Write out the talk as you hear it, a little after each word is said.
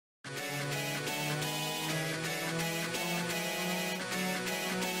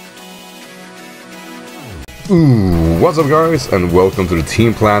What's up guys, and welcome to the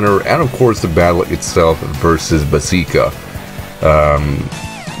team planner and of course the battle itself versus Bazika.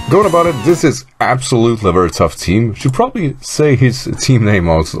 Going about it, this is absolutely a very tough team. Should probably say his team name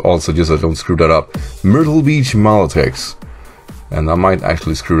also just so I don't screw that up. Myrtle Beach Milotics. And I might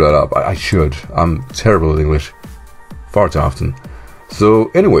actually screw that up. I should. I'm terrible at English. Far too often.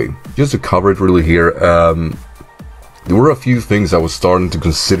 So anyway, just to cover it really here, there were a few things I was starting to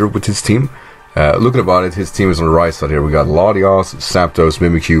consider with his team. Looking about it, his team is on the right side here. We got Latias, Zapdos,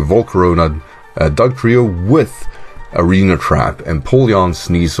 Mimikyu, Volcarona, Dugtrio with Arena Trap, Empoleon,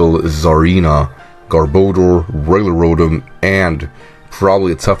 Sneasel, Zarina, Garbodor, Regular Rotom, and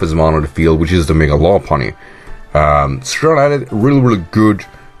probably the toughest mon on the field, which is the Mega Lopunny. Straight at it, really good,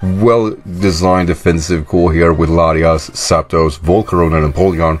 well-designed defensive core here with Latias, Zapdos, Volcarona, and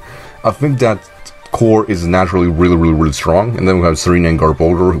Empoleon. I think that core is naturally really strong, and then we have Serena and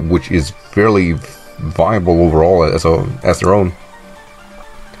Garbodor, which is fairly viable overall as their own.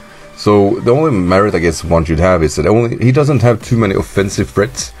 So the only merit I guess one should have is that he doesn't have too many offensive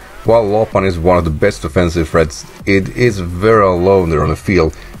threats. While Lopunny is one of the best offensive threats, it is very alone there on the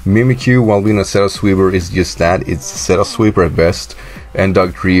field. Mimikyu, while being a setup sweeper, is just that, it's a setup sweeper at best, and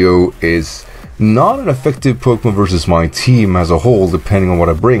Dugtrio is not an effective Pokemon versus my team as a whole, depending on what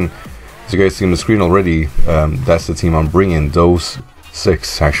I bring. As you guys see on the screen already, that's the team I'm bringing, those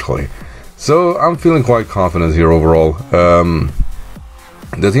 6 actually. So I'm feeling quite confident here overall.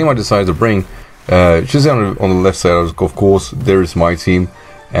 The team I decided to bring, just on the left side of course, there's my team,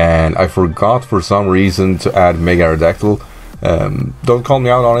 and I forgot for some reason to add Mega Aerodactyl. Don't call me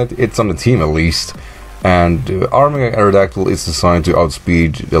out on it, it's on the team at least. And our Mega Aerodactyl is designed to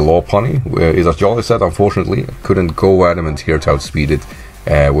outspeed the Lopunny. It's a Jolly set, unfortunately. I couldn't go adamant here to outspeed it.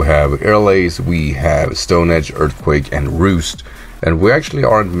 We have Airlace, we have Stone Edge, Earthquake, and Roost. And we actually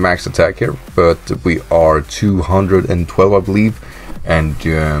aren't max attack here, but we are 212 I believe. And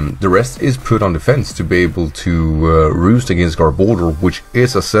the rest is put on defense to be able to Roost against Garbodor, which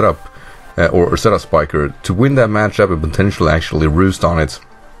is a setup, or a setup spiker. To win that matchup and potentially actually Roost on it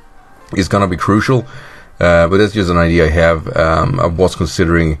is gonna be crucial. But that's just an idea I have. I was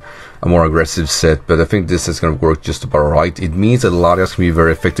considering a more aggressive set, but I think this is going to work just about right. It means that Latias can be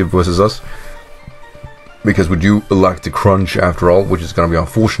very effective versus us, because we do like the crunch after all, which is going to be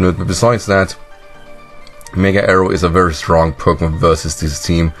unfortunate. But besides that, Mega Arrow is a very strong Pokemon versus this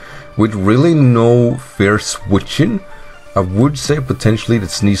team, with really no fair switching. I would say potentially that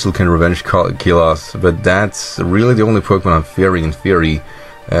Sneasel can revenge kill us, but that's really the only Pokemon I'm fearing in theory.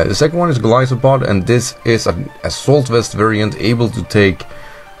 The second one is Glycopod, and this is an Assault Vest variant able to take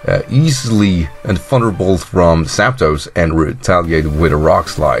easily and Thunderbolt from Zapdos and retaliate with a Rock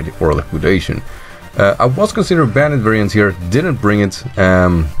Slide or Liquidation. I was considering Bandit variant here, didn't bring it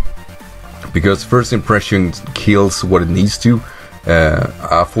because first impression kills what it needs to.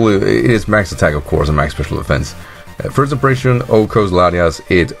 It is max attack of course and max special defense. First impression, Oko's Latias,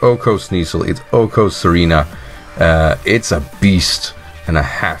 it Oko's Sneasel, it Oko's Serena. It's a beast and a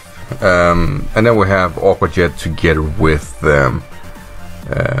half. And then we have Aqua Jet together with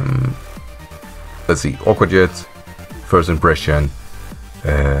let's see, Aqua Jet, first impression,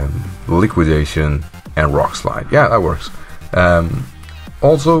 liquidation, and Rock Slide. Yeah, that works.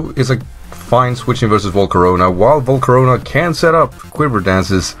 Also, it's a fine switching versus Volcarona. While Volcarona can set up Quiver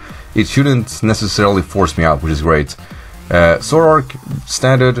Dances, it shouldn't necessarily force me out, which is great. Zoroark,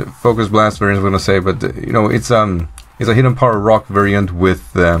 standard Focus Blast variant, I'm gonna say, but you know, it's a Hidden Power Rock variant with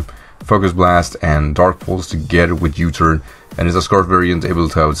Focus Blast and Dark Pulse together with U-Turn, and it's a Scarf variant able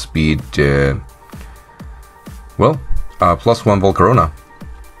to outspeed, +1 Volcarona.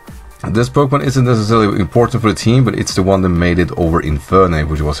 This Pokemon isn't necessarily important for the team, but it's the one that made it over Infernape,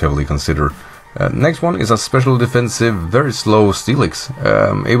 which was heavily considered. Next one is a special defensive, very slow Steelix,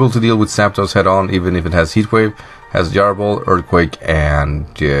 able to deal with Zapdos head-on even if it has Heat Wave, has Gyro Ball, Earthquake, and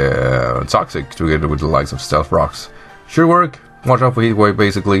Toxic together with the likes of Stealth Rocks. Should work, watch out for Heat Wave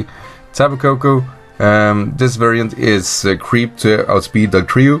basically. Tapu Koko, this variant is Creep to outspeed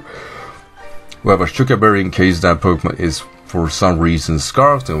Dugtrio. We have a Shuka Berry in case that Pokemon is for some reason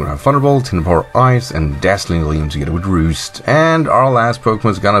Scarf. Then we have Thunderbolt, Hidden Power Ice, and Dazzling Gleam together with Roost. And our last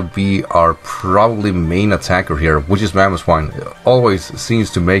Pokemon is gonna be our probably main attacker here, which is MAMOSWINE. It always seems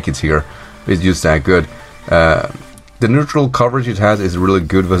to make it here. It's just that good. The neutral coverage it has is really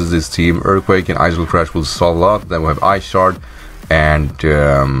good versus this team. Earthquake and Ice Crash will solve a lot. Then we have Ice Shard. And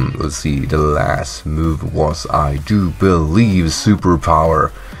let's see, the last move was, I do believe,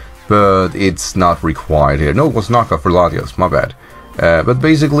 Superpower. But it's not required here. No, it was knockoff for Latias, my bad. But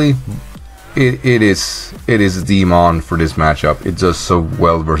basically, it is the mon for this matchup. It does so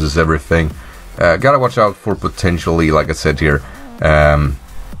well versus everything. Gotta watch out for potentially, like I said here,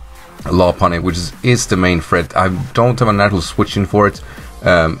 Lopunny, which is the main threat. I don't have a natural switch-in for it.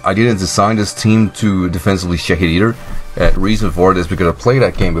 I didn't design this team to defensively check it either. Reason for it is because I played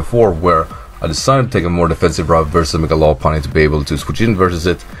that game before where I decided to take a more defensive route versus make a Lopunny to be able to switch in versus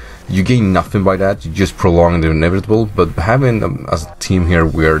it. You gain nothing by that, you just prolong the inevitable, but having a team here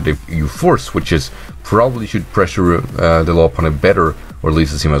where you force switches probably should pressure the Lopunny better, or at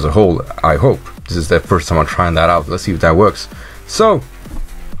least the team as a whole, I hope. This is the first time I'm trying that out, let's see if that works. So,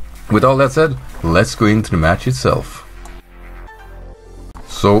 with all that said, let's go into the match itself.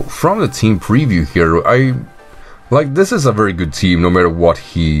 So, from the team preview here, this is a very good team no matter what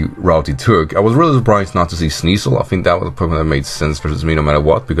route he took. I was really surprised not to see Sneasel. I think that was a Pokemon that made sense versus me no matter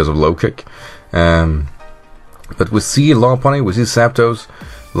what because of low kick. But we see Lopunny, we see Zapdos,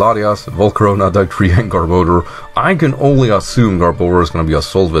 Latias, Volcarona, Dugtrio and Garbodor. I can only assume Garbodor is going to be a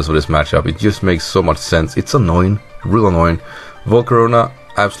Solvis for this matchup. It just makes so much sense. It's annoying, real annoying. Volcarona,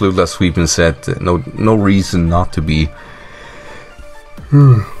 absolutely a sweeping set. No reason not to be.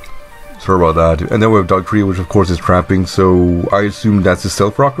 Sorry about that. And then we have Dugtrio, which of course is trapping, so I assume that's a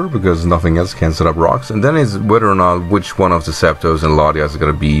Stealth Rocker because nothing else can set up rocks. And then it's whether or not which one of the Zapdos and Latias is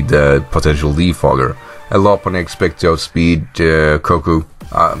going to be the potential defogger. And Lopunny expect to outspeed Koku.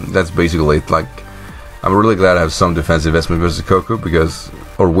 That's basically it. Like, I'm really glad I have some defensive investment versus Koku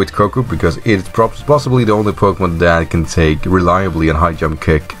with Koku because it's possibly the only Pokemon that can take reliably a high jump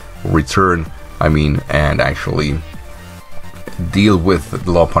kick, return, and actually deal with the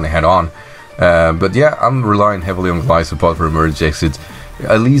Lopunny head on. But yeah, I'm relying heavily on Glycopod for emergency exit.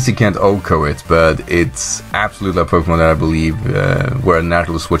 At least he can't OHKO it, but it's absolutely a Pokemon that I believe where a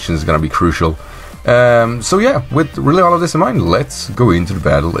natural switching is going to be crucial. So yeah, with really all of this in mind, let's go into the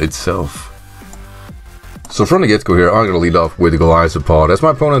battle itself. So from the get-go here, I'm going to lead off with Glycopod, as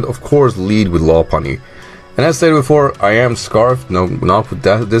my opponent of course lead with Lopunny. And as stated before, I am Scarfed. No, not with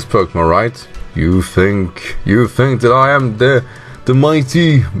this Pokemon, right? You think that I am the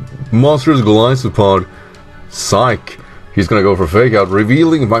mighty monstrous Glycopod? Psych. He's gonna go for fake out,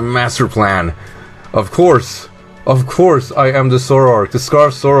 revealing my master plan. Of course, I am the Zoroark, the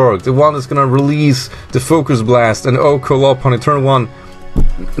Scarf Zoroark, the one that's gonna release the Focus Blast and OHKO Lopunny turn 1.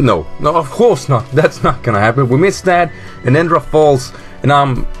 No, of course not. That's not gonna happen. We missed that, and Endra falls, and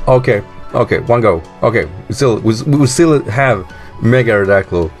I'm okay. One go. Okay, we still have Mega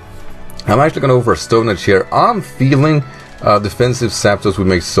Aerodactyl. I'm actually gonna go for a Stone Edge here. I'm feeling defensive Zapdos would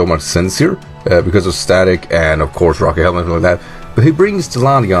make so much sense here because of static and of course Rocket Helmet and like that. But he brings the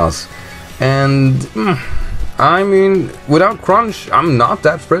Latias, and without Crunch, I'm not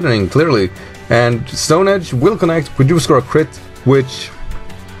that threatening clearly. And Stone Edge will connect. We do score a crit, which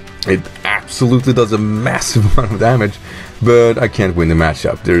it absolutely does a massive amount of damage. But I can't win the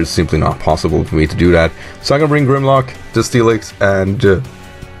matchup. There's simply not possible for me to do that. So I'm gonna bring Grimlock to Steelix and.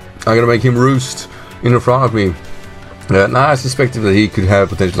 I'm gonna make him roost in front of me. Now I suspected that he could have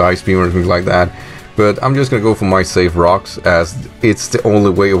potential Ice Beam or anything like that, but I'm just gonna go for my safe rocks as it's the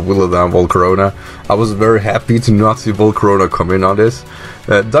only way of Willow down Volcarona. I was very happy to not see Volcarona come in on this.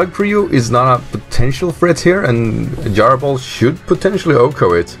 Dugtrio is not a potential threat here, and Jaraball should potentially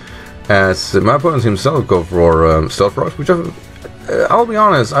OHKO it, as my opponent himself go for Stealth Rocks, which I'll be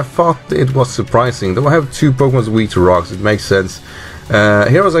honest, I thought it was surprising. Though I have two Pokemon weak to rocks, it makes sense.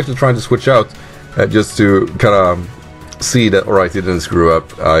 Here I was actually trying to switch out just to kind of see that, alright, it didn't screw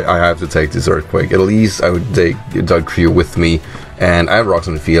up. I have to take this Earthquake. At least I would take Dugtrio with me, and I have rocks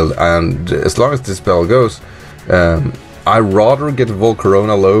on the field, and as long as this spell goes, I'd rather get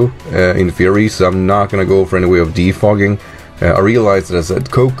Volcarona low in theory, so I'm not going to go for any way of defogging. I realized that as I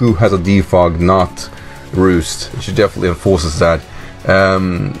said, Koku has a defog, not Roost. She definitely enforces that.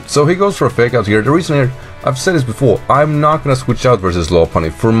 So he goes for a fake out here. The reason here, I've said this before, I'm not gonna switch out versus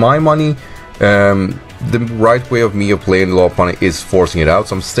Lopunny. For my money, the right way of me playing Lopunny is forcing it out.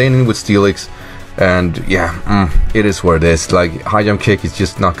 So I'm staying in with Steelix, and yeah, it is what it is. Like, high jump kick is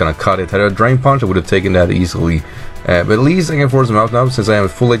just not gonna cut it. Had I a Drain Punch, I would have taken that easily. But at least I can force him out now, since I am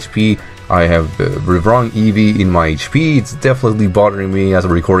full HP. I have Revrong Eevee in my HP. It's definitely bothering me as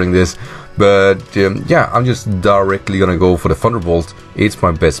I'm recording this. But yeah, I'm just directly gonna go for the Thunderbolt. It's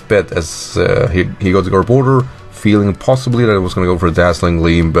my best bet, as he goes to Garbodor, feeling possibly that I was gonna go for a Dazzling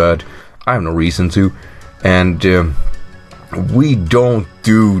Gleam, but I have no reason to. And we don't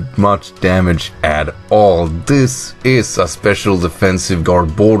do much damage at all. This is a special defensive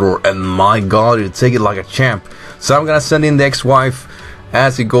Garbodor, and my god, you take it like a champ. So I'm gonna send in the ex-wife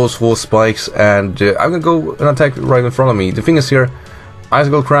as he goes for spikes, and I'm gonna go and attack right in front of me. The thing is here,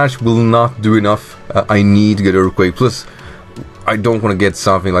 Icicle Crash will not do enough. I need to get Earthquake. Plus, I don't want to get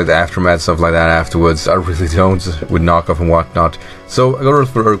something like the aftermath, stuff like that afterwards. I really don't, with knockoff and whatnot. So I got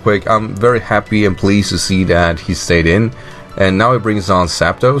for Earthquake. I'm very happy and pleased to see that he stayed in. And now he brings on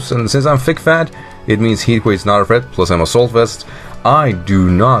Zapdos, and since I'm thick fat, it means Heatwave is not a threat, plus I'm Assault Vest. I do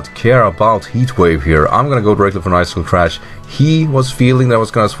not care about Heatwave here. I'm gonna go directly for an Icicle Crash. He was feeling that I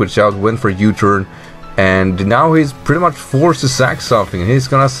was gonna switch out, went for a U-turn, and now he's pretty much forced to sack something. He's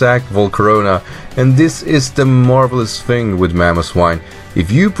gonna sack Volcarona, and this is the marvelous thing with Mamoswine.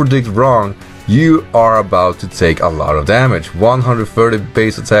 If you predict wrong, you are about to take a lot of damage. 130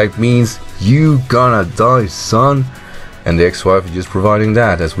 base attack means you gonna die, son. And the ex-wife is just providing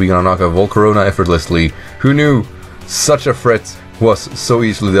that, as we gonna knock out Volcarona effortlessly. Who knew such a threat was so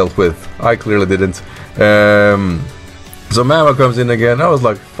easily dealt with? I clearly didn't. So Mama comes in again. I was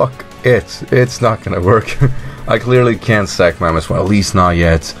like, fuck it, it's not gonna work. I clearly can't sack Mamoswine, at least not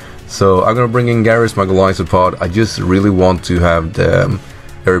yet. So I'm gonna bring in Garrus, my Goliathopod. I just really want to have the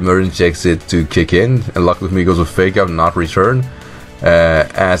emergency exit to kick in, and luckily with me goes with Fake Out, not return.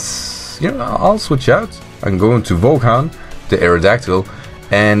 As you know, I'll switch out. I'm going to Volcan, the Aerodactyl,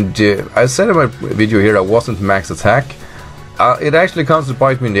 and I said in my video here I wasn't max attack. It actually comes to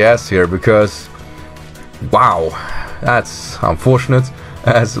bite me in the ass here, because wow, that's unfortunate,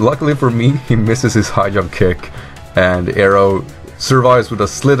 as luckily for me he misses his high jump kick and Aero survives with a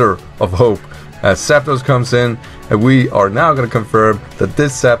slither of hope as Zapdos comes in, and we are now going to confirm that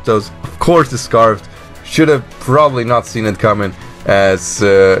this Zapdos, of course, is scarfed. Should have probably not seen it coming, as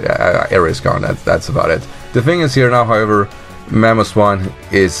Aero is gone. That's about it. The thing is here now, however, Mamoswine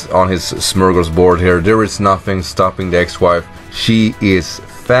is on his smorgasbord here. There is nothing stopping the ex-wife. She is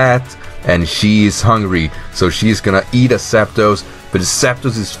fat and she is hungry, so she's gonna eat a Zapdos, but the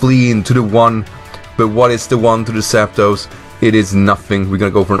Zapdos is fleeing to the one. But what is the one to the Zapdos? It is nothing. We're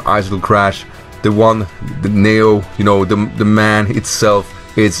gonna go for an Icicle Crash. The one, the Neo, you know, the man itself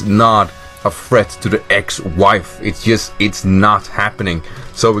is not a threat to the ex-wife. It's not happening.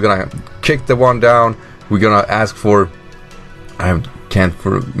 So we're gonna kick the one down. We're gonna ask for, I can't,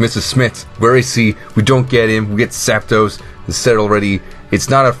 for Mr. Smith. Where is he? We don't get him. We get Zapdos instead already. It's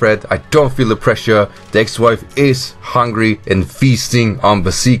not a threat. I don't feel the pressure. The ex-wife is hungry and feasting on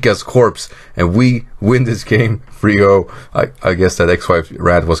Basika's corpse, and we win this game 3-0. I guess that ex-wife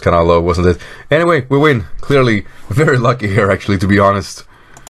rant was kind of low, wasn't it? Anyway, we win. Clearly, very lucky here, actually, to be honest.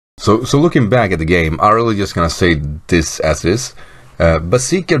 So looking back at the game, I'm really just gonna say this as is.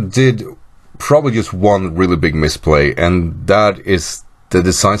 Basika did probably just one really big misplay, and that is the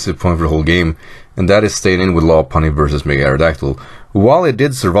decisive point for the whole game, and that is staying in with Lopunny versus Mega Aerodactyl. While it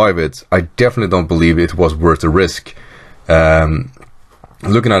did survive it, I definitely don't believe it was worth the risk.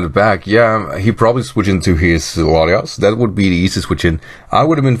 Looking at it back, yeah, he probably switched into his Latias. That would be the easiest switch in. I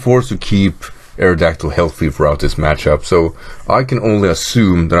would have been forced to keep Aerodactyl healthy throughout this matchup, so I can only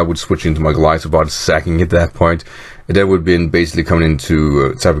assume that I would switch into my Goliathopod, sacking at that point. And that would have been basically coming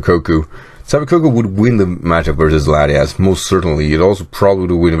into Tapu Koko. Tapu Koko would win the matchup versus Latias, most certainly. It also probably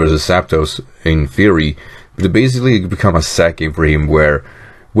would win versus Zapdos, in theory. But it basically become a sack game for him, where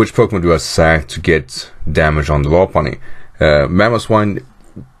which Pokemon do I sack to get damage on the Lopunny? Mamoswine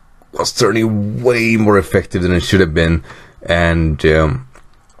was certainly way more effective than it should have been, and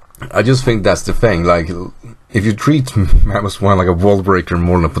I just think that's the thing. Like, if you treat Mamoswine like a wall breaker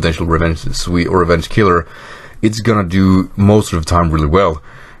more than a potential revenge sweet or revenge killer, it's gonna do most of the time really well.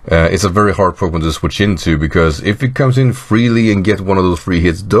 It's a very hard Pokemon to switch into, because if it comes in freely and get one of those free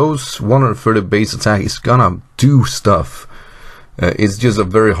hits, those 130 base attack is gonna do stuff. It's just a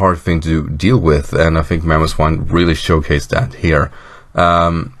very hard thing to deal with, and I think Mamoswine really showcased that here.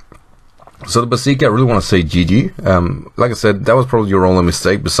 So the Basika, I really want to say GG. Like I said, that was probably your only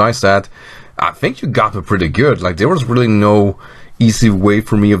mistake. Besides that, I think you got me pretty good. Like, there was really no easy way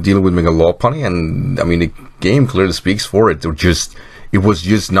for me of dealing with Mega Lopunny, and I mean, the game clearly speaks for it. It was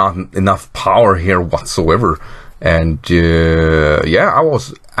just not enough power here whatsoever. And yeah, I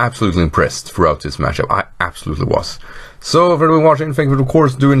was absolutely impressed throughout this matchup. I absolutely was. So for everyone watching, thank you for, of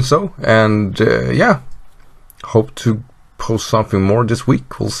course, doing so. And yeah, hope to post something more this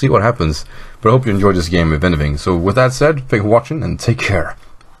week. We'll see what happens. But I hope you enjoyed this game, if anything. So with that said, thank you for watching, and take care.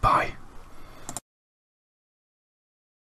 Bye.